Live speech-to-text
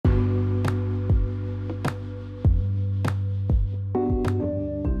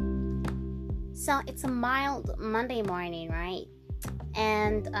So it's a mild Monday morning, right?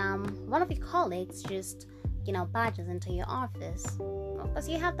 And one of your colleagues just, barges into your office. Because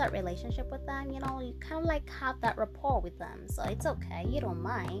you have that relationship with them, you kind of like have that rapport with them. So it's okay, you don't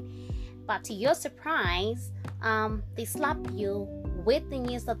mind. But to your surprise, they slap you with the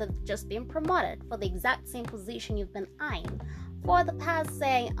news that they've just been promoted for the exact same position you've been eyeing for the past,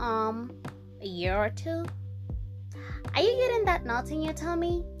 say, a year or two. Are you getting that knot in your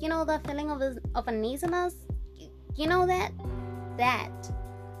tummy? That feeling of uneasiness? You know that?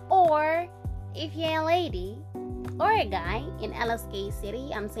 Or if you're a lady or a guy in LSK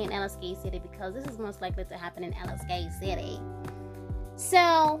City, I'm saying LSK City because this is most likely to happen in LSK City.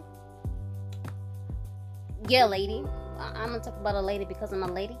 So, you're a lady. I'm going to talk about a lady because I'm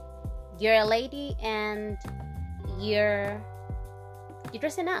a lady. You're a lady and you're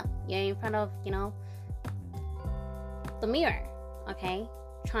dressing up. You're in front of, the mirror, okay?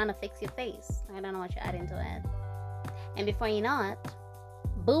 Trying to fix your face. I don't know what you're adding to it. And before you know it,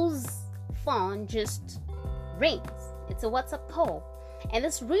 Boo's phone just rings. It's a WhatsApp call. And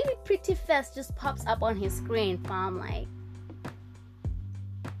this really pretty face just pops up on his screen from like,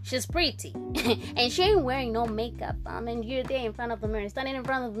 she's pretty. And she ain't wearing no makeup. And you're there in front of the mirror, standing in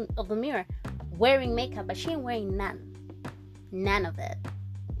front of the mirror, wearing makeup, but she ain't wearing none. None of it.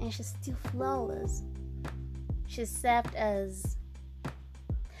 And she's still flawless. She's served as,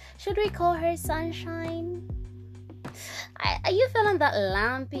 should we call her sunshine? Are you feeling that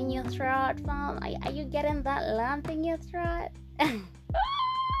lump in your throat, fam? Are you getting that lump in your throat?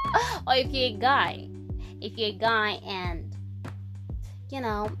 Or if you're a guy and,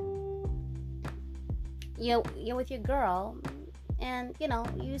 you're with your girl and,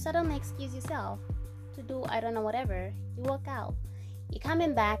 you suddenly excuse yourself to do, I don't know, whatever. You walk out. You're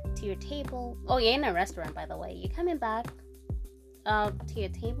coming back to your table. Oh, you're in a restaurant, by the way. You're coming back to your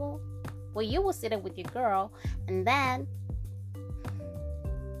table where you were sitting with your girl, and then,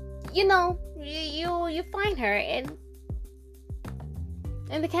 you find her in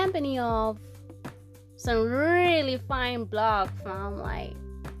the company of some really fine block from like,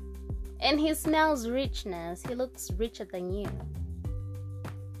 and he smells richness. He looks richer than you.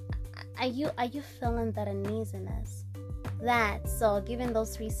 Are you feeling that uneasiness? So given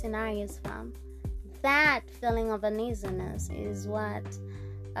those three scenarios, fam, that feeling of uneasiness is what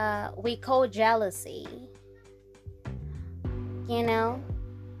we call jealousy.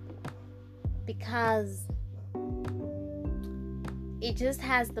 Because it just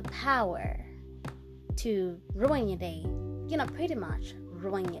has the power to ruin your day. Pretty much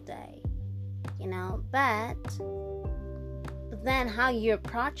ruin your day. But then how you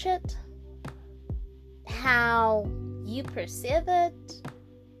approach it, how you perceive it.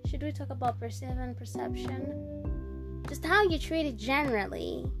 Should we talk about perceiving perception? Just how you treat it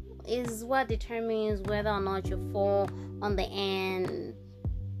generally is what determines whether or not you fall on the end,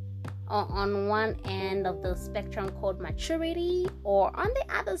 or on one end of the spectrum called maturity, or on the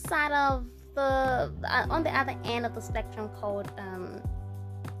other side of on the other end of the spectrum called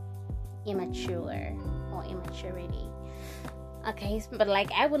immature or immaturity. Okay, but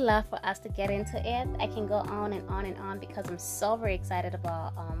I would love for us to get into it. I can go on and on and on because I'm so very excited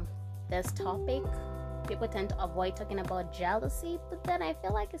about this topic. People tend to avoid talking about jealousy, but then I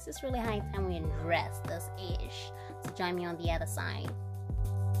feel like it's just really high time we address this ish. So join me on the other side.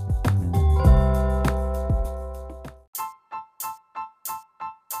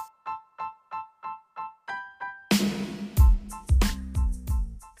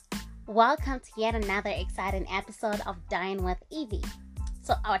 Welcome to yet another exciting episode of Dine with Evie.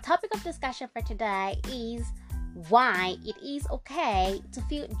 So our topic of discussion for today is why it is okay to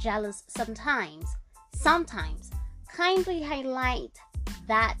feel jealous sometimes. Sometimes. Kindly highlight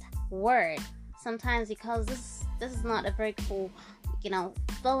that word. Sometimes, because this is not a very cool,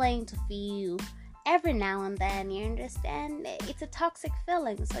 feeling to feel every now and then. You understand? It's a toxic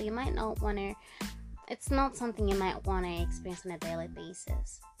feeling, so you might not want to. It's not something you might want to experience on a daily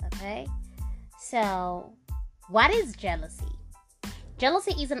basis. Okay? So, what is jealousy?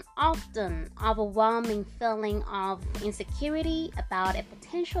 Jealousy is an often overwhelming feeling of insecurity about a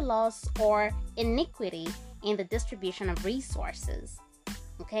potential loss or iniquity in the distribution of resources.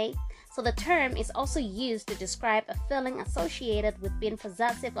 Okay? So the term is also used to describe a feeling associated with being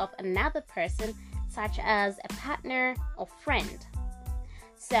possessive of another person, such as a partner or friend.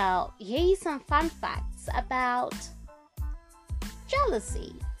 So here is some fun facts about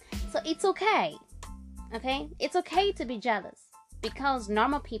jealousy. So it's okay. Okay? It's okay to be jealous because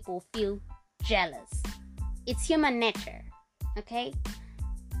normal people feel jealous. It's human nature. Okay?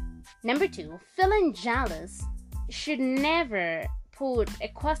 Number 2, feeling jealous should never put a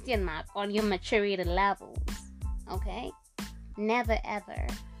question mark on your maturity levels, okay? Never ever.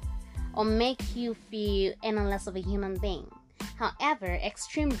 Or make you feel any less of a human being. However,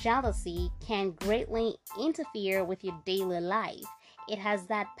 extreme jealousy can greatly interfere with your daily life. It has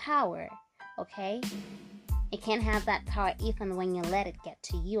that power, okay? It can have that power even when you let it get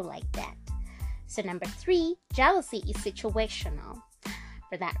to you like that. So number 3, jealousy is situational.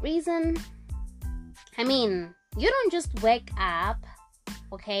 For that reason, you don't just wake up,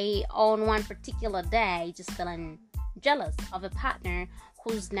 okay, on one particular day just feeling jealous of a partner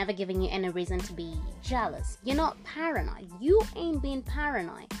who's never giving you any reason to be jealous. You're not paranoid. You ain't being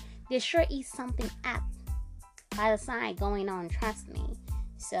paranoid. There sure is something up by the side going on, trust me.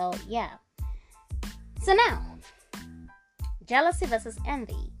 So, yeah. So now, jealousy versus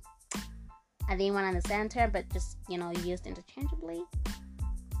envy. I didn't want to understand term, but just, used interchangeably.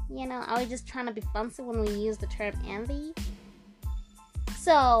 Are we just trying to be fancy when we use the term envy?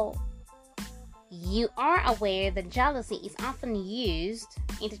 So, you are aware that jealousy is often used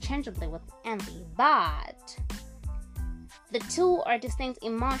interchangeably with envy, but the two are distinct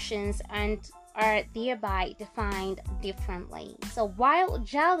emotions and are thereby defined differently. So while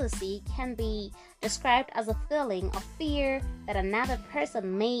jealousy can be described as a feeling of fear that another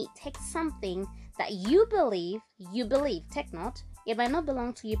person may take something that you believe, take note, it might not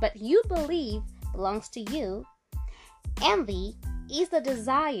belong to you, but you believe belongs to you. Envy is the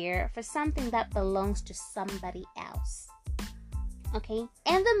desire for something that belongs to somebody else. Okay?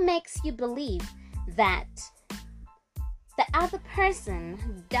 Envy makes you believe that the other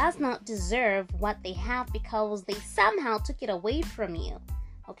person does not deserve what they have because they somehow took it away from you.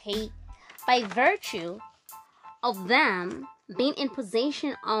 Okay? By virtue of them being in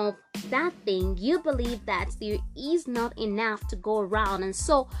possession of that thing, you believe that there is not enough to go around, and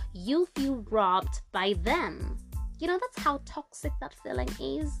so you feel robbed by them. That's how toxic that feeling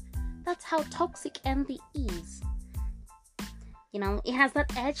is. That's how toxic envy is. It has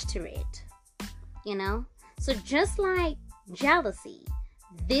that edge to it. So just like jealousy,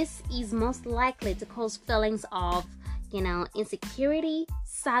 this is most likely to cause feelings of, insecurity,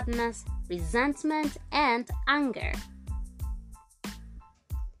 sadness, resentment, and anger.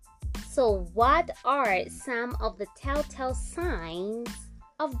 So what are some of the telltale signs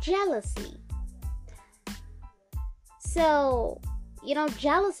of jealousy? So,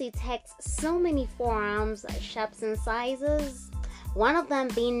 jealousy takes so many forms, shapes, and sizes. One of them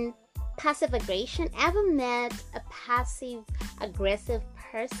being passive aggression. Ever met a passive aggressive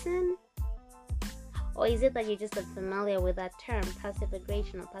person? Or is it that you're just familiar with that term, passive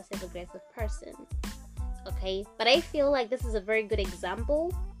aggression or passive aggressive person? Okay, but I feel like this is a very good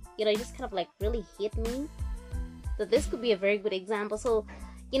example. It just kind of like really hit me that this could be a very good example. So,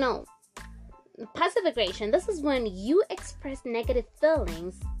 passive aggression, this is when you express negative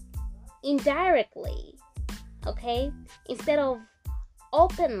feelings indirectly, okay, instead of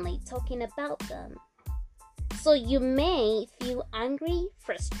openly talking about them. So you may feel angry,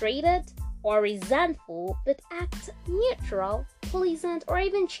 frustrated, or resentful, but act neutral, pleasant, or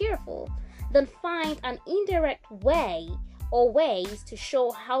even cheerful. Then find an indirect way or ways to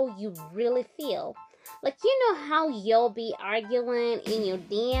show how you really feel. Like, how you'll be arguing in your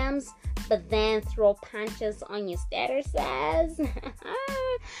DMs, but then throw punches on your statuses.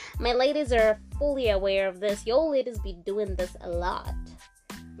 My ladies are fully aware of this. Your ladies be doing this a lot.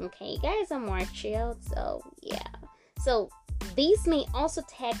 Okay, guys are more chilled, so yeah. So these may also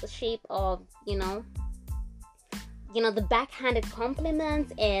take the shape of, the backhanded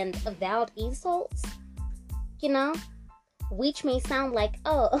compliments and avowed insults, which may sound like,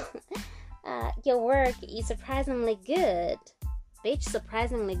 your work is surprisingly good. Bitch,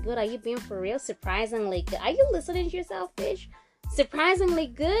 surprisingly good? Are you being for real? Surprisingly good? Are you listening to yourself, bitch? Surprisingly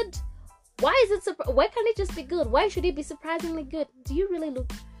good? Why is it why can't it just be good? Why should it be surprisingly good? Do you really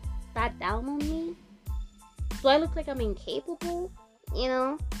look that down on me? Do I look like I'm incapable?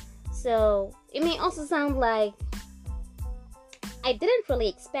 So it may also sound like, I didn't really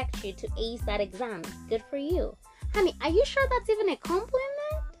expect you to ace that exam. Good for you. Honey, are you sure that's even a compliment?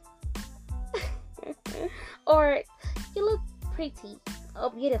 Or, you look pretty or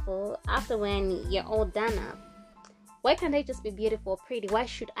beautiful after when you're all done up. Why can't I just be beautiful or pretty? Why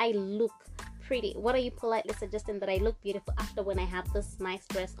should I look pretty? What are you politely suggesting that I look beautiful after when I have this nice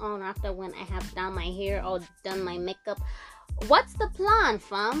dress on, after when I have done my hair or done my makeup? What's the plan,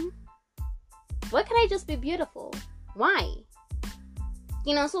 fam? Why can't I just be beautiful? Why?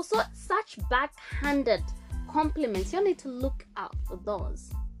 So such backhanded compliments, you need to look out for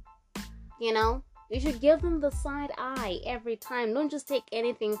those. You should give them the side eye every time. Don't just take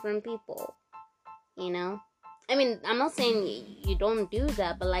anything from people. And I mean, I'm not saying you don't do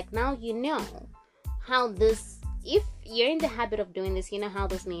that, but like now you know how this, if you're in the habit of doing this, you know how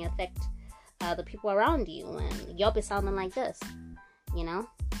this may affect the people around you, and you'll be sounding like this, you know.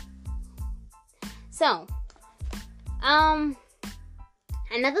 So,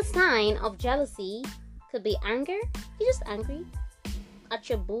 another sign of jealousy could be anger. You're just angry at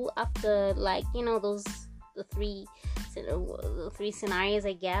your boo after, like, you know, the three scenarios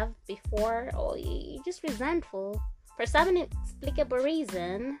I gave before, or you're just resentful for some inexplicable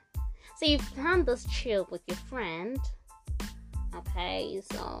reason. So you've planned this chill with your friend, okay?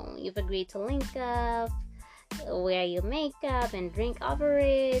 So you've agreed to link up, wear your makeup, and drink over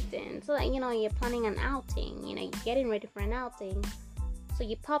it, and so, you know, you're planning an outing. You know, you're getting ready for an outing. So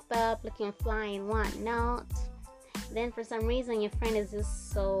you pop up looking fly and whatnot. Then for some reason your friend is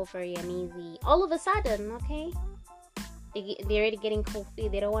just so very uneasy. All of a sudden, okay? They're already getting cold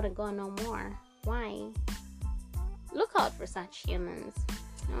feet. They don't want to go no more. Why? Look out for such humans.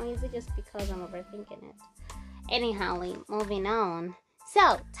 Or is it just because I'm overthinking it? Anyhow, moving on.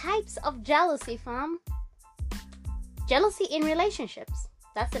 So, types of jealousy, fam. Jealousy in relationships.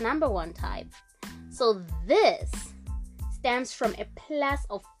 That's the number one type. So this stems from a place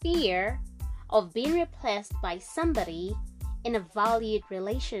of fear of being replaced by somebody in a valued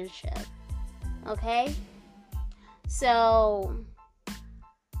relationship. Okay? So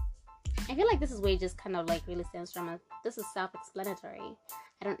I feel like this is where it just kind of like really stems from. This is self-explanatory.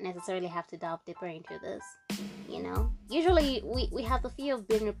 I don't necessarily have to delve deeper into this. You know? Usually we have the fear of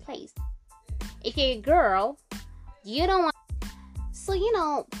being replaced. If you're a girl, you don't want. So, you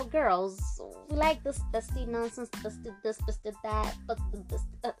know, for girls, we like this bestie nonsense, bestie this, bestie that, but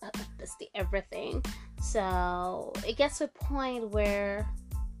bestie everything. So it gets to a point where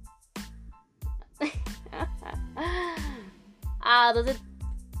does it?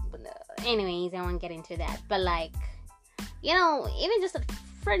 Anyways, I won't get into that. But like, you know, even just at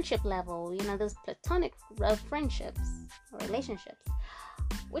friendship level, you know, there's platonic friendships or relationships.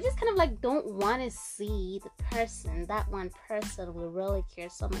 We just kind of like don't want to see that one person we really care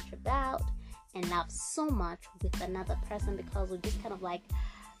so much about and love so much with another person, because we're just kind of like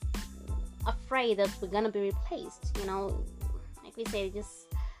afraid that we're gonna be replaced. You know, like we say,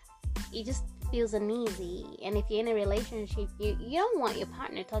 it just feels uneasy. And if you're in a relationship, you don't want your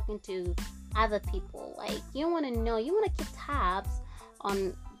partner talking to other people. Like, you want to know, you want to keep tabs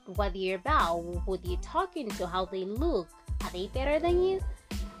on what they're about, who you're talking to, how they look. Are they better than you?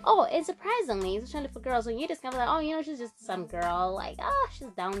 Oh, and surprisingly, especially for girls, when you discover that, oh, you know, she's just some girl, like, oh,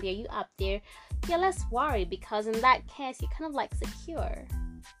 she's down there, you up there, you're less worried, because in that case, you're kind of like secure.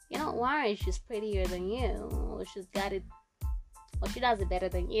 You don't worry she's prettier than you, or she's got it, or she does it better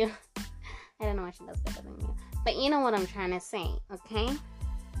than you. I don't know why she does better than you, but you know what I'm trying to say, okay?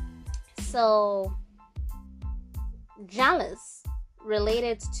 So, jealous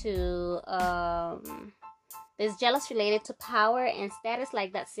related to, there's jealous related to power and status,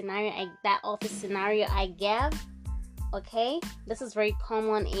 like that office scenario I gave. Okay, this is very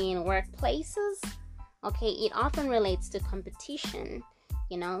common in workplaces. Okay, it often relates to competition.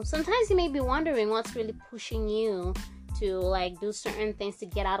 You know, sometimes you may be wondering what's really pushing you to like do certain things, to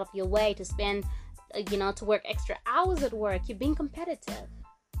get out of your way, to spend, to work extra hours at work. You're being competitive.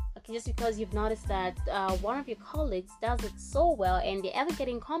 Okay, just because you've noticed that one of your colleagues does it so well, and they're ever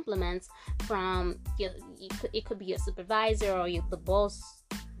getting compliments from it could be your supervisor or the boss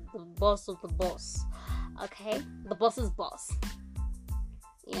of the boss. Okay, the boss's boss.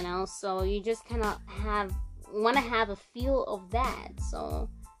 You know, so you just kind of want to have a feel of that. So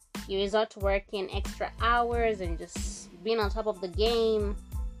you resort to working extra hours and just being on top of the game.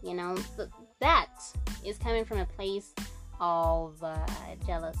 You know, that is coming from a place of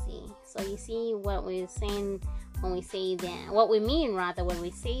jealousy. So you see what we're saying when we say that, what we mean rather when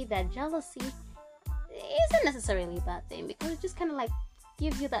we say that jealousy isn't necessarily a bad thing, because it just kind of like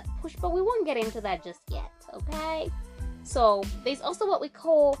gives you that push, but we won't get into that just yet, okay? So there's also what we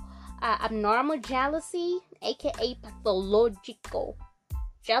call abnormal jealousy, aka pathological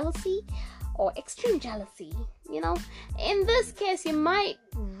jealousy or extreme jealousy. You know, in this case you might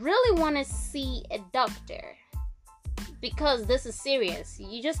really want to see a doctor, because this is serious.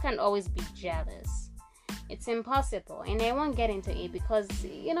 You just can't always be jealous. It's impossible. And I won't get into it because,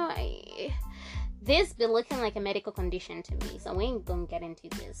 you know, this be looking like a medical condition to me. So we ain't gonna get into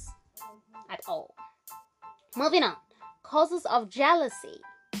this at all. Moving on. Causes of jealousy.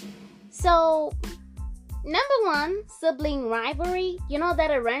 So, number one, sibling rivalry. You know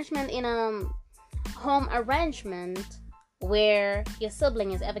that arrangement in home arrangement where your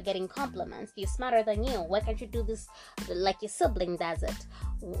sibling is ever getting compliments. You're smarter than you. Why can't you do this like your sibling does it?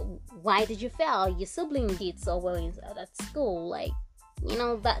 why did you fail? Your sibling did so well at school. Like,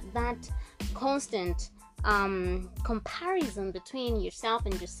 that constant comparison between yourself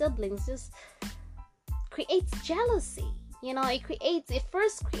and your siblings just creates jealousy. It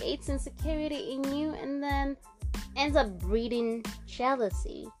first creates insecurity in you, and then ends up breeding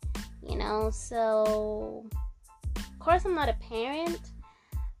jealousy. So of course I'm not a parent,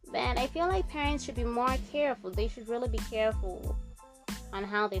 but I feel like parents should be more careful. They should really be careful on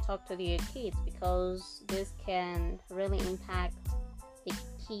how they talk to their kids, because this can really impact the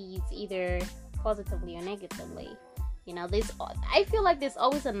kids either positively or negatively. I feel like there's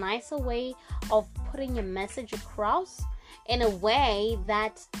always a nicer way of putting your message across in a way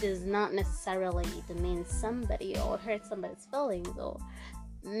that does not necessarily demean somebody or hurt somebody's feelings or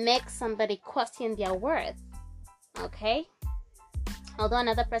make somebody question their worth. Okay? Although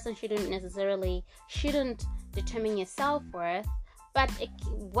another person shouldn't determine your self-worth, but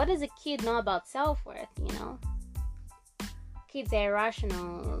what does a kid know about self-worth? Kids are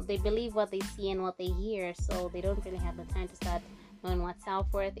irrational. They believe what they see and what they hear, so they don't really have the time to start knowing what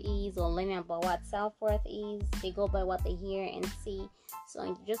self-worth is or learning about what self-worth is. They go by what they hear and see. So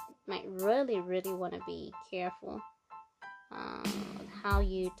you just might really, really want to be careful how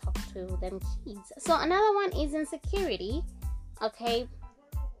you talk to them kids. So another one is insecurity. Okay.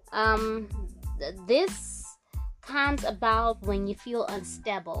 This comes about when you feel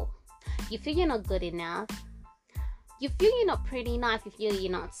unstable. You feel you're not good enough. You feel you're not pretty enough. You feel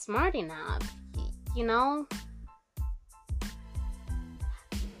you're not smart enough.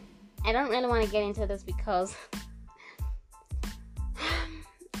 I don't really want to get into this because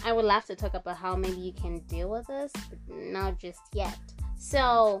I would love to talk about how maybe you can deal with this, but not just yet.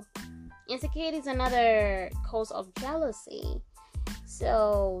 So, insecurity is another cause of jealousy.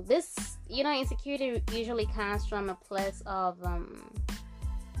 So, insecurity usually comes from a place of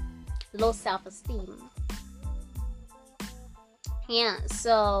low self-esteem. Yeah,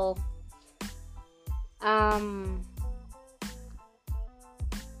 so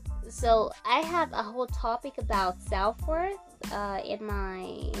I have a whole topic about self-worth in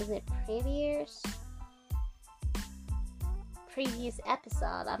my previous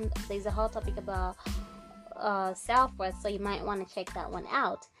episode. There's a whole topic about self-worth, so you might want to check that one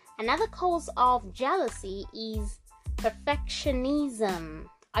out. Another cause of jealousy is perfectionism.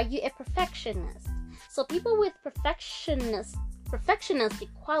 Are you a perfectionist? So people with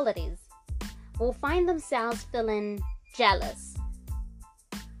perfectionistic qualities will find themselves feeling jealous.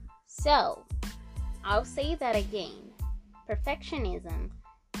 So, I'll say that again. Perfectionism.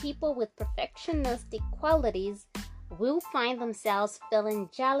 People with perfectionistic qualities will find themselves feeling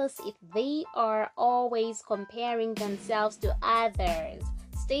jealous if they are always comparing themselves to others.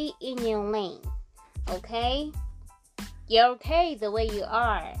 Stay in your lane. Okay? You're okay the way you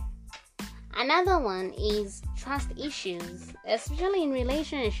are. Another one is trust issues, especially in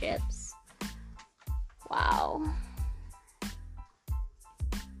relationships. Wow.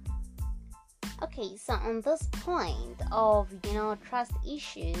 Okay, so on this point of, trust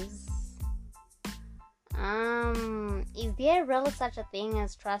issues, is there really such a thing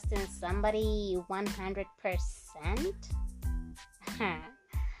as trusting somebody 100%?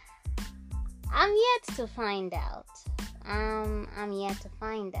 I'm yet to find out.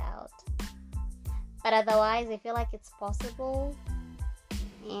 But otherwise, I feel like it's possible.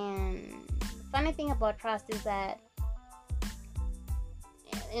 And funny thing about trust is that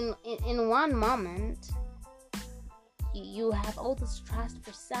in one moment, you have all this trust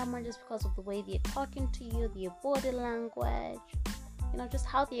for someone just because of the way they're talking to you, their body language, just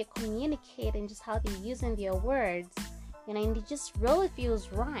how they're communicating, just how they're using their words, and it just really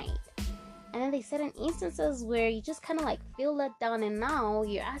feels right. And then there's certain instances where you just kind of like feel let down, and now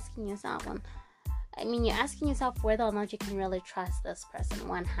you're asking yourself whether or not you can really trust this person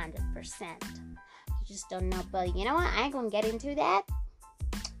 100%. You just don't know. But you know what? I ain't gonna get into that.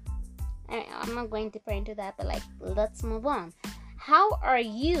 I'm not going deeper into that, but let's move on. How are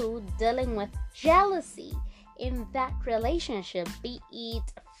you dealing with jealousy in that relationship, be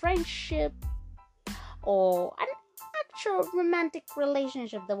it a friendship or an actual romantic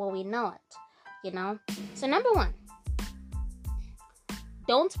relationship the way we know it, So number one,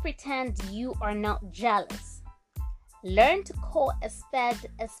 don't pretend you are not jealous. Learn to call a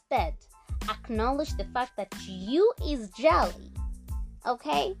spade a spade. Acknowledge the fact that you is jelly.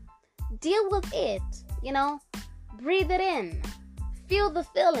 Okay? Deal with it, breathe it in, feel the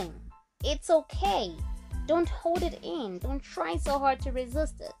feeling. It's okay. Don't hold it in. Don't try so hard to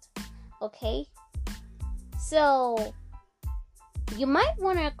resist it. Okay? So, you might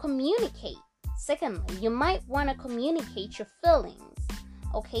want to communicate. Secondly, you might want to communicate your feelings.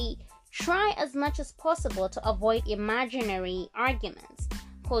 Okay, try as much as possible to avoid imaginary arguments,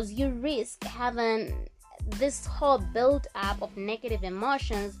 because you risk having this whole build up of negative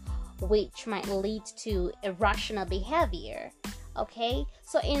emotions, which might lead to irrational behavior. Okay,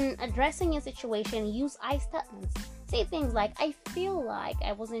 so in addressing a situation, use I statements. Say things like, I feel like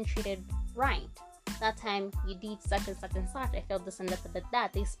I wasn't treated right that time you did such and such and such. I felt this and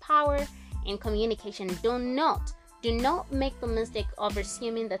that. There's power in communication. Do not make the mistake of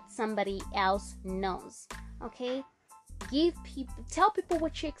assuming that somebody else knows. Okay, tell people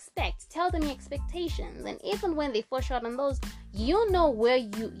what you expect. Tell them your expectations, and even when they fall short on those, you know where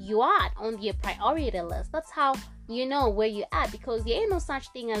you are on your priority list. That's how you know where you at, because there ain't no such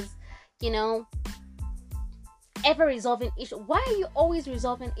thing as, ever resolving issues. Why are you always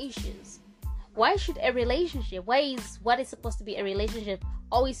resolving issues? Why should a relationship, what is supposed to be a relationship,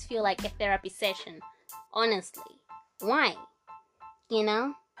 always feel like a therapy session? Honestly, why?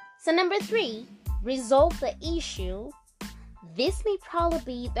 So number 3, resolve the issue. This may probably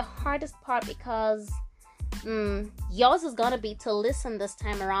be the hardest part, because yours is gonna be to listen this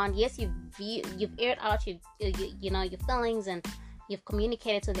time around. Yes, you've aired out your feelings, and you've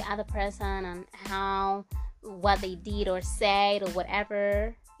communicated to the other person on what they did or said, or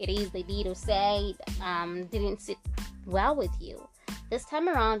whatever it is they did or said didn't sit well with you. This time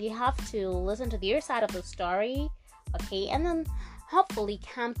around, you have to listen to their side of the story, okay, and then hopefully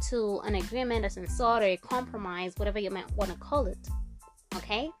come to an agreement, a sort, or a compromise, whatever you might want to call it,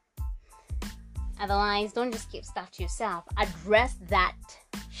 okay? Otherwise, don't just keep stuff to yourself. Address that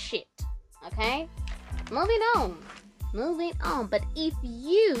shit, okay? Moving on. But if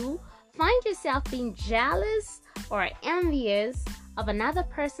you find yourself being jealous or envious of another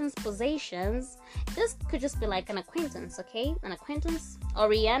person's possessions, this could just be like an acquaintance, okay? An acquaintance, or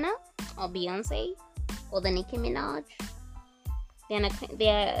Rihanna, or Beyonce, or the Nicki Minaj.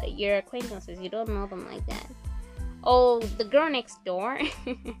 They're your acquaintances. You don't know them like that. Oh, the girl next door.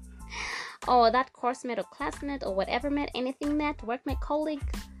 Oh, that course mate or classmate or whatever mate, anything mate, workmate, colleague.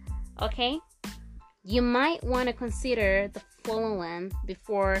 Okay? You might want to consider the following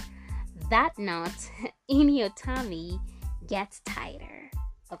before that knot in your tummy gets tighter.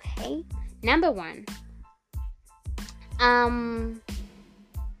 Okay? Number 1.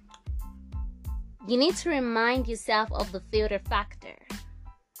 You need to remind yourself of the filter factor.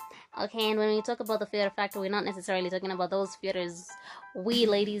 Okay, and when we talk about the filter factor, we're not necessarily talking about those filters we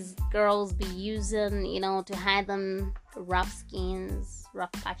ladies, girls be using, to hide them rough skins,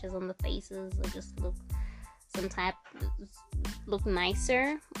 rough patches on the faces, or just look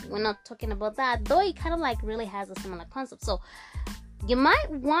nicer. We're not talking about that, though it kind of like really has a similar concept. So you might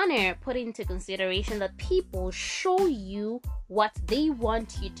want to put into consideration that people show you what they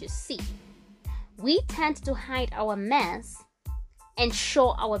want you to see. We tend to hide our mess and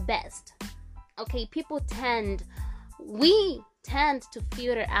show our best. Okay, we tend to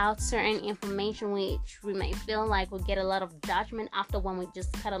filter out certain information which we may feel like will get a lot of judgment after when we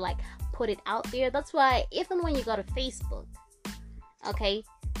just kind of like put it out there. That's why even when you go to Facebook, okay,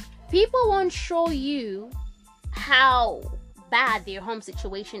 people won't show you how bad their home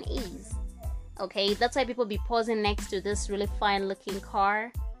situation is. Okay, that's why people be posing next to this really fine looking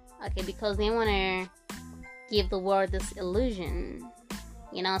car. Okay, because they want to give the world this illusion,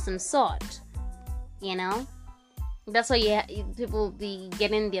 some sort, That's why people be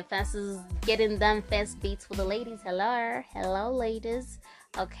getting them face beats for the ladies. Hello, ladies.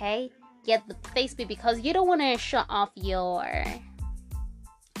 Okay, get the face beat because you don't want to show off your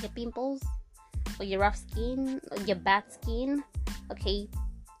pimples or your rough skin or your bad skin. Okay,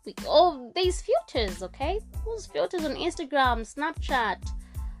 these filters. Okay, those filters on Instagram, Snapchat.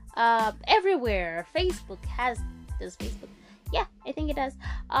 Everywhere. Facebook has this. Yeah, I think it does.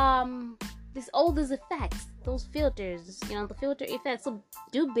 There's all these effects, those filters, the filter effects. So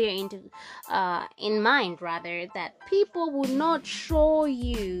do bear in mind rather that people will not show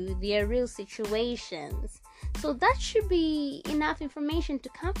you their real situations. So that should be enough information to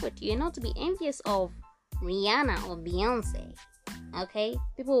comfort you, not to be envious of Rihanna or Beyonce. Okay,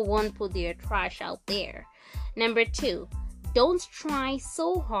 people won't put their trash out there. Number 2. Don't try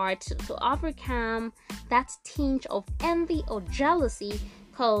so hard to overcome that tinge of envy or jealousy,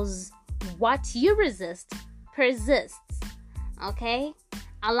 because what you resist persists. Okay?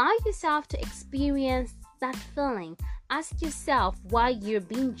 Allow yourself to experience that feeling. Ask yourself why you're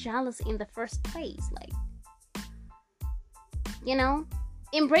being jealous in the first place.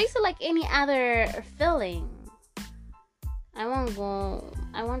 Embrace it like any other feeling. I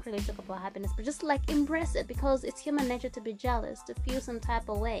won't really talk about happiness, but just embrace it, because it's human nature to be jealous, to feel some type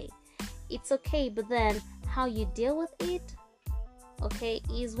of way. It's okay, but then how you deal with it, okay,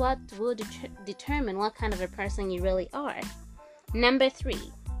 is what will determine what kind of a person you really are. Number 3,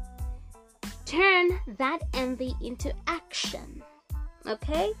 turn that envy into action.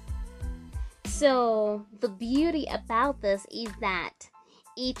 Okay? So, the beauty about this is that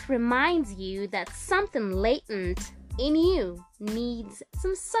it reminds you that something latent in you needs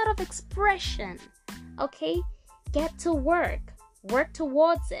some sort of expression. Okay? Get to work. Work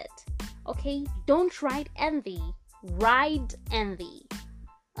towards it. Okay? Don't ride envy. Ride envy.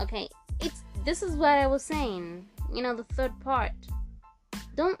 Okay? This is what I was saying. The third part.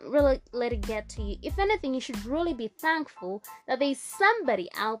 Don't really let it get to you. If anything, you should really be thankful that there's somebody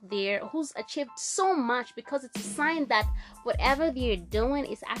out there who's achieved so much, because it's a sign that whatever they're doing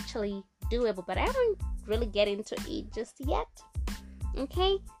is actually doable. But I haven't really get into it just yet.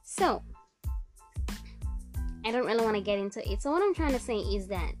 Okay? So, I don't really want to get into it. So what I'm trying to say is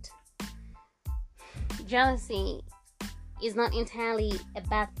that jealousy is not entirely a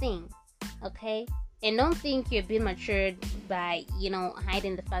bad thing. Okay? And don't think you're being matured by,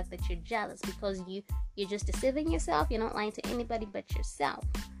 hiding the fact that you're jealous, because you're just deceiving yourself. You're not lying to anybody but yourself.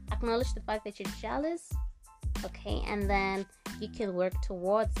 Acknowledge the fact that you're jealous, okay? And then you can work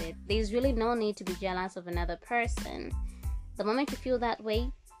towards it. There's really no need to be jealous of another person. The moment you feel that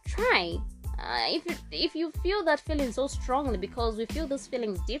way, try. If you feel that feeling so strongly, because we feel those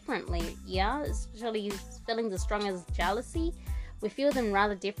feelings differently, yeah? Especially feelings as strong as jealousy, we feel them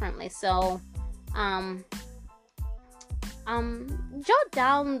rather differently. So, jot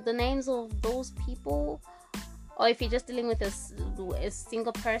down the names of those people, or if you're just dealing with a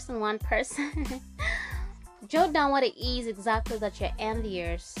single person, one person, jot down what it is exactly that you're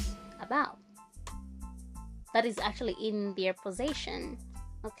envious about, that is actually in their possession.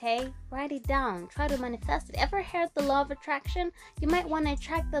 Okay, write it down. Try to manifest it. Ever heard the law of attraction? You might want to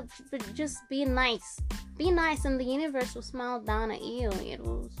attract that, but just be nice. Be nice, and the universe will smile down at you. It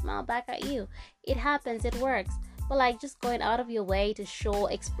will smile back at you. It happens. It works. But just going out of your way to to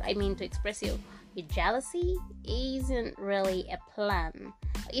express your jealousy isn't really a plan.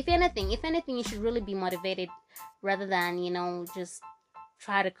 If anything, you should really be motivated rather than just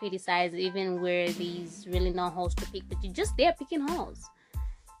try to criticize, even where there's really no holes to pick. But you're just there picking holes.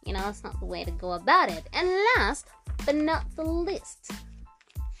 It's not the way to go about it. And last but not the least,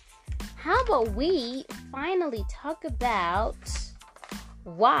 how about we finally talk about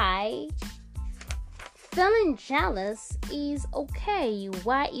why feeling jealous is okay?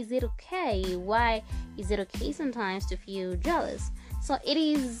 Why is it okay? Why is it okay sometimes to feel jealous? So it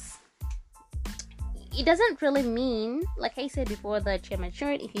doesn't really mean, like I said before, that you're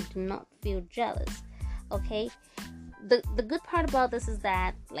matured if you do not feel jealous. Okay? The good part about this is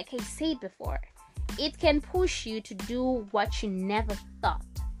that, like I said before, it can push you to do what you never thought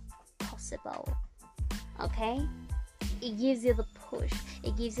possible. Okay? It gives you the push.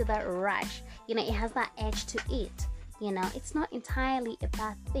 It gives you that rush. It has that edge to it. It's not entirely a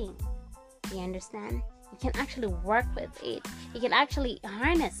bad thing. You understand? You can actually work with it. You can actually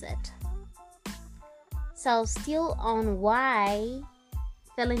harness it. So still on why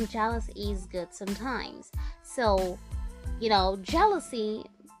feeling jealous is good sometimes. So, jealousy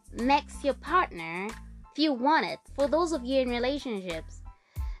makes your partner feel wanted. For those of you in relationships,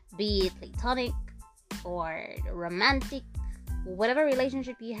 be it platonic or romantic, whatever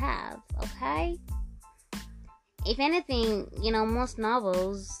relationship you have, okay? If anything, most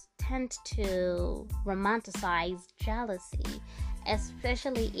novels tend to romanticize jealousy,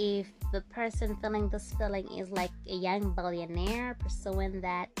 especially if the person feeling this feeling is like a young billionaire pursuing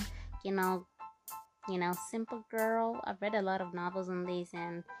that, simple girl. I've read a lot of novels on this,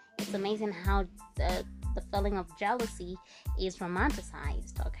 and it's amazing how the feeling of jealousy is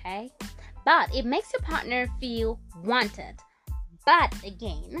romanticized, okay? But it makes your partner feel wanted. But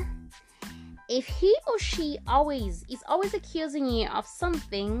again, if he or she is always accusing you of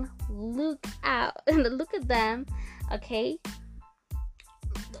something, look at them, okay?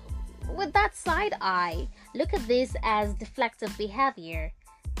 With that side eye, look at this as deflective behavior.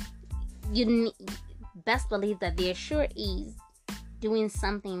 You best believe that there sure is doing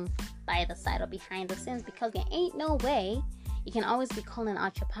something by the side or behind the scenes, because there ain't no way you can always be calling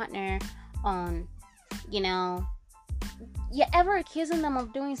out your partner on, you're ever accusing them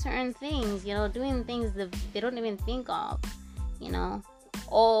of doing certain things, doing things that they don't even think of,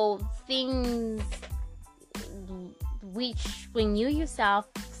 or things which, when you yourself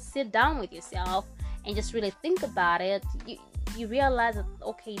sit down with yourself and just really think about it, you realize that,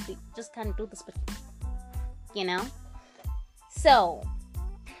 okay, they just can't do this, but so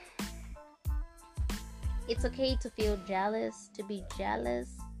it's okay to feel jealous, to be jealous,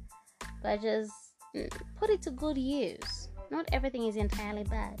 but just put it to good use. Not everything is entirely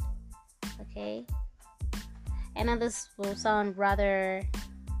bad. Okay? I know this will sound rather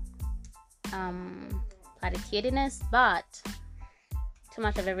platitudinous, but too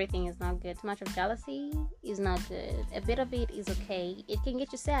much of everything is not good. Too much of jealousy is not good. A bit of it is okay. It can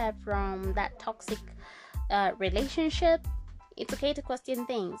get you sad from that toxic relationship. It's okay to question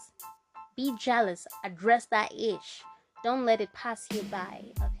things. Be jealous. Address that itch. Don't let it pass you by,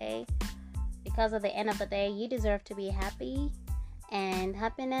 okay? Because at the end of the day, you deserve to be happy. And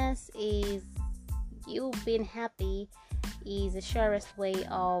happiness is, you being happy is the surest way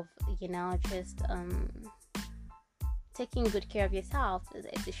of, just taking good care of yourself.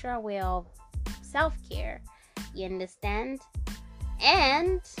 It's a sure way of self-care. You understand?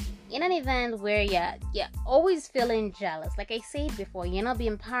 And in an event where you're always feeling jealous, like I said before, you're not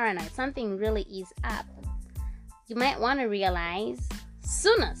being paranoid, something really is up, you might want to realize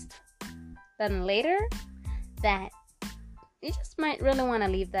soonest than later that you just might really want to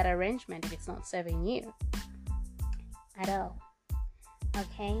leave that arrangement if it's not serving you at all.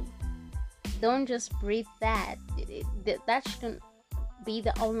 Okay? Don't just breathe that. That shouldn't be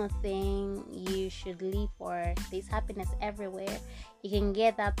the only thing you should live for. There's happiness everywhere. You can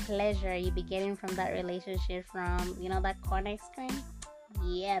get that pleasure you be getting from that relationship from, that corner screen.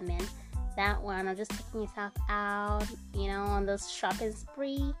 Yeah, man. That one, or just taking yourself out, on those shopping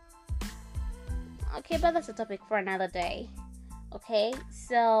spree. Okay, but that's a topic for another day. Okay,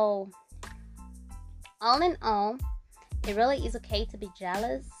 so all in all, it really is okay to be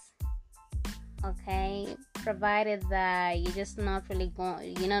jealous. Okay, provided that you're just not really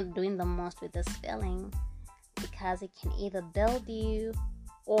doing the most with this feeling, because it can either build you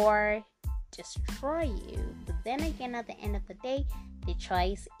or destroy you. But then again, at the end of the day, the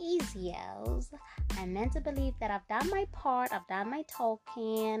choice is yours. I'm meant to believe that I've done my part, I've done my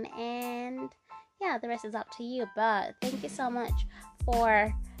talking, and yeah, the rest is up to you. But thank you so much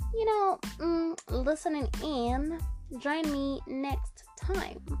for listening in. Join me next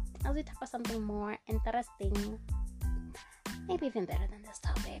time as we talk about something more interesting, maybe even better than this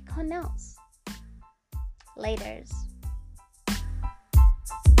topic. Who knows? Laters.